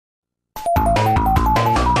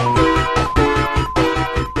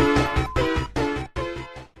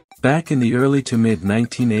Back in the early to mid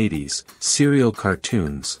 1980s, serial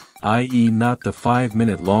cartoons, i.e. not the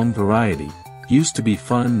 5-minute long variety, used to be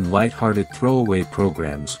fun and light-hearted throwaway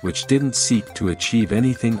programs which didn't seek to achieve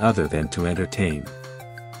anything other than to entertain.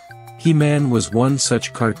 He-Man was one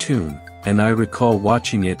such cartoon, and I recall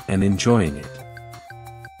watching it and enjoying it.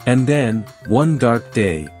 And then, one dark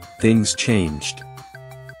day, things changed.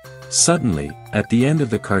 Suddenly, at the end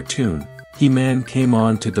of the cartoon, He-Man came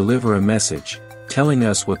on to deliver a message, telling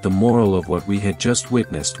us what the moral of what we had just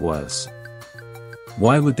witnessed was.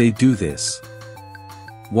 Why would they do this?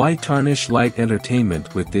 Why tarnish light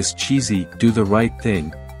entertainment with this cheesy, do the right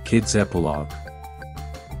thing, kids epilogue?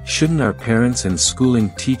 Shouldn't our parents and schooling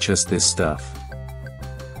teach us this stuff?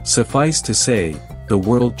 Suffice to say, the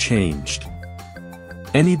world changed.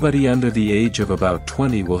 Anybody under the age of about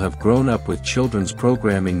 20 will have grown up with children's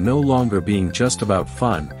programming no longer being just about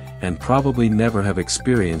fun, and probably never have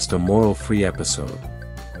experienced a moral-free episode.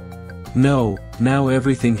 No, now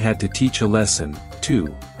everything had to teach a lesson,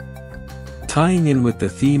 too. Tying in with the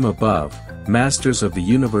theme above, Masters of the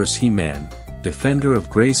Universe He-Man, Defender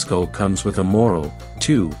of Grayskull comes with a moral,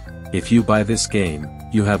 too: if you buy this game,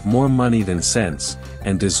 you have more money than sense,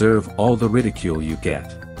 and deserve all the ridicule you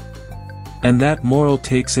get. And that moral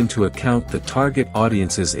takes into account the target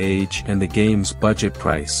audience's age and the game's budget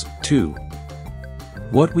price, too.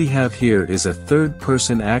 What we have here is a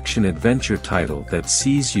third-person action-adventure title that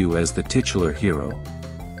sees you as the titular hero.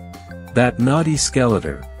 That naughty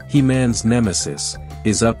Skeletor, He-Man's nemesis,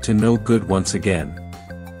 is up to no good once again.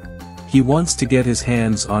 He wants to get his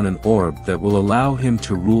hands on an orb that will allow him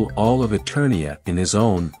to rule all of Eternia in his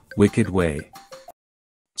own, wicked way.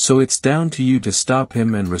 So it's down to you to stop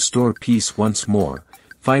him and restore peace once more,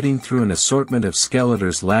 fighting through an assortment of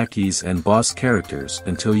Skeletor's lackeys and boss characters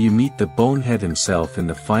until you meet the bonehead himself in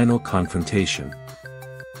the final confrontation.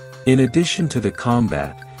 In addition to the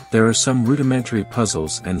combat, there are some rudimentary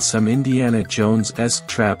puzzles and some Indiana Jones-esque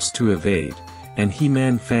traps to evade, and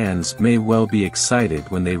He-Man fans may well be excited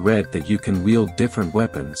when they read that you can wield different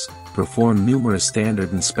weapons, perform numerous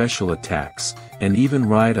standard and special attacks, and even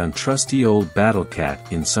ride on trusty old Battle Cat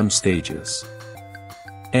in some stages.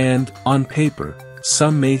 And, on paper,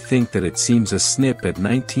 some may think that it seems a snip at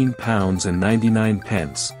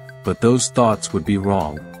 £19.99, but those thoughts would be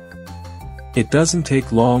wrong. It doesn't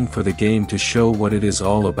take long for the game to show what it is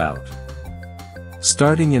all about.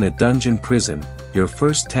 Starting in a dungeon prison, your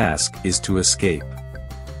first task is to escape.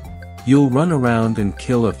 You'll run around and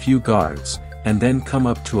kill a few guards, and then come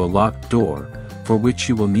up to a locked door, for which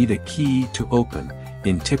you will need a key to open,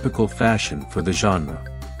 in typical fashion for the genre.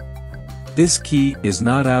 This key is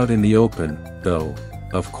not out in the open, though,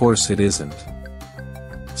 of course it isn't.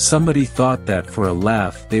 Somebody thought that for a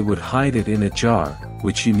laugh they would hide it in a jar,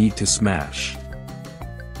 which you need to smash.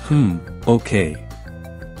 Okay.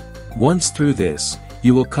 Once through this,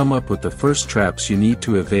 you will come up with the first traps you need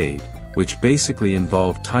to evade, which basically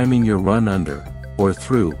involve timing your run under, or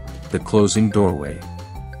through, the closing doorway.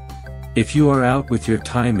 If you are out with your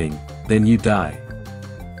timing, then you die.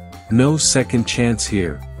 No second chance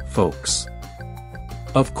here, folks.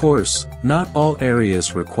 Of course, not all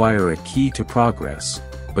areas require a key to progress,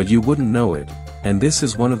 but you wouldn't know it, and this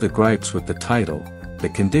is one of the gripes with the title: the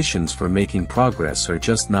conditions for making progress are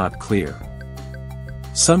just not clear.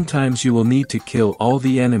 Sometimes you will need to kill all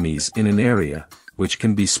the enemies in an area, which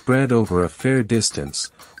can be spread over a fair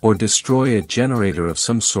distance, or destroy a generator of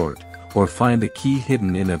some sort, or find a key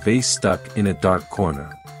hidden in a vase stuck in a dark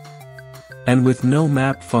corner. And with no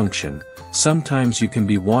map function, sometimes you can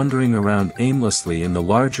be wandering around aimlessly in the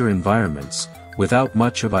larger environments, without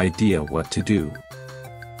much of idea what to do.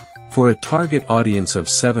 For a target audience of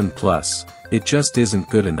 7+, it just isn't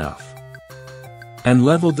good enough. And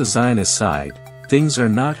level design aside, things are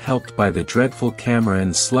not helped by the dreadful camera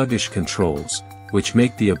and sluggish controls, which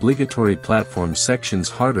make the obligatory platform sections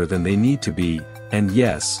harder than they need to be, and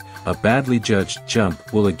yes, a badly judged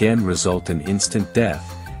jump will again result in instant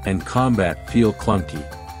death, and combat feel clunky.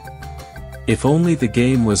 If only the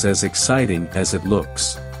game was as exciting as it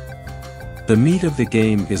looks. The meat of the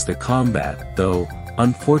game is the combat, though,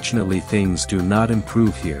 unfortunately things do not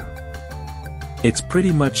improve here. It's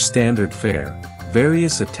pretty much standard fare.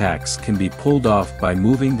 Various attacks can be pulled off by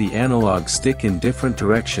moving the analog stick in different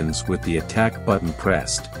directions with the attack button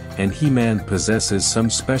pressed, and He-Man possesses some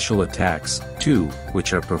special attacks, too,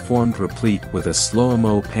 which are performed replete with a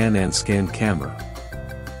slow-mo pan and scan camera.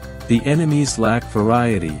 The enemies lack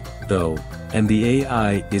variety, though, and the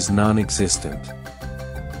AI is non-existent.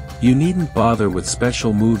 You needn't bother with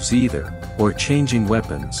special moves either, or changing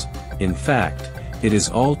weapons. In fact, it is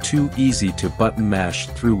all too easy to button mash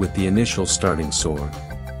through with the initial starting sword.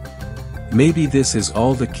 Maybe this is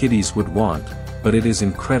all the kiddies would want, but it is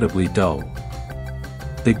incredibly dull.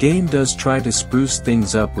 The game does try to spruce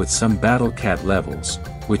things up with some battle cat levels,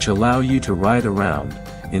 which allow you to ride around,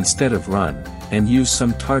 instead of run, and use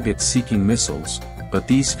some target-seeking missiles, but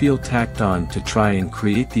these feel tacked on to try and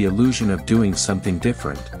create the illusion of doing something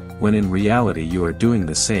different, when in reality you are doing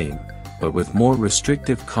the same, but with more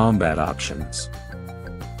restrictive combat options.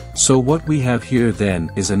 So what we have here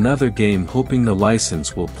then is another game hoping the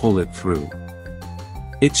license will pull it through.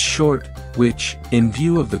 It's short, which, in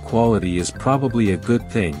view of the quality is probably a good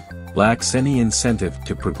thing, lacks any incentive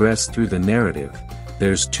to progress through the narrative,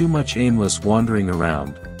 there's too much aimless wandering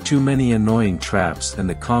around, too many annoying traps, and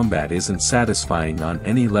the combat isn't satisfying on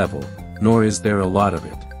any level, nor is there a lot of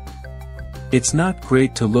it. It's not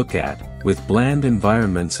great to look at, with bland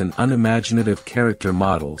environments and unimaginative character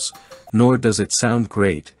models, nor does it sound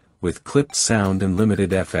great, with clipped sound and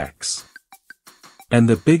limited FX. And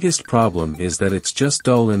the biggest problem is that it's just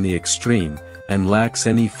dull in the extreme, and lacks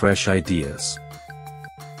any fresh ideas.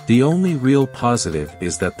 The only real positive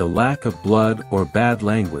is that the lack of blood or bad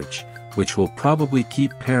language, which will probably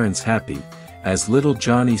keep parents happy, as little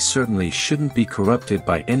Johnny certainly shouldn't be corrupted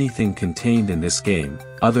by anything contained in this game,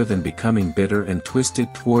 other than becoming bitter and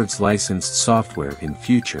twisted towards licensed software in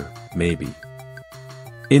future, maybe.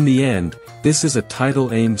 In the end, this is a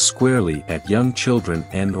title aimed squarely at young children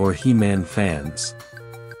and/or He-Man fans.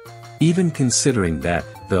 Even considering that,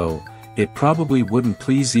 though, it probably wouldn't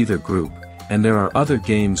please either group, and there are other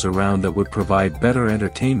games around that would provide better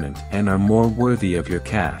entertainment and are more worthy of your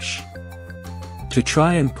cash. To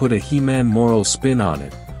try and put a He-Man moral spin on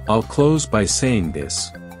it, I'll close by saying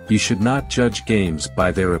this: you should not judge games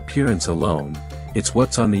by their appearance alone, it's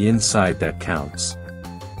what's on the inside that counts.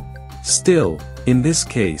 Still, in this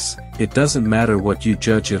case, it doesn't matter what you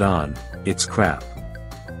judge it on, it's crap.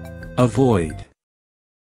 Avoid.